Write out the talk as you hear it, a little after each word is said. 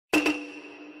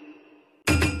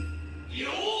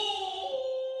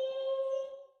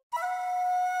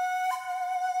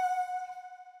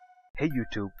Hey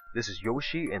YouTube, this is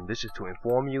Yoshi and this is to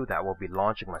inform you that I will be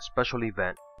launching my special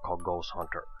event called Ghost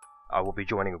Hunter. I will be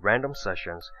joining random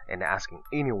sessions and asking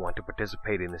anyone to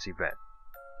participate in this event.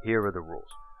 Here are the rules.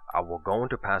 I will go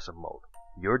into passive mode.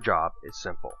 Your job is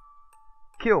simple.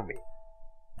 Kill me.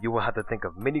 You will have to think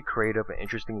of many creative and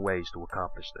interesting ways to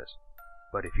accomplish this.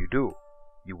 But if you do,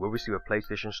 you will receive a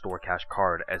PlayStation Store cash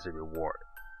card as a reward.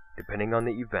 Depending on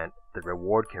the event, the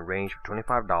reward can range from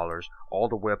 $25 all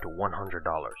the way up to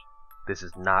 $100. This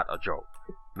is not a joke.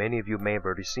 Many of you may have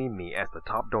already seen me as the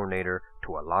top donator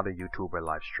to a lot of YouTuber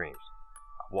live streams.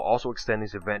 I will also extend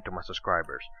this event to my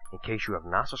subscribers. In case you have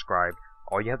not subscribed,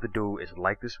 all you have to do is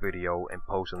like this video and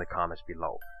post in the comments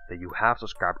below that you have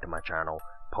subscribed to my channel,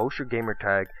 post your gamer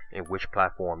tag and which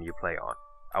platform you play on.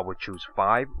 I will choose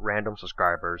 5 random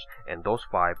subscribers and those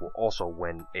 5 will also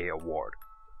win a award.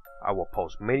 I will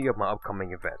post many of my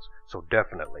upcoming events, so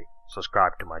definitely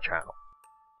subscribe to my channel.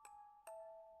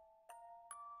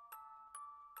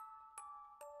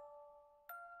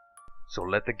 So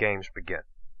let the games begin.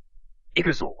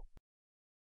 Episode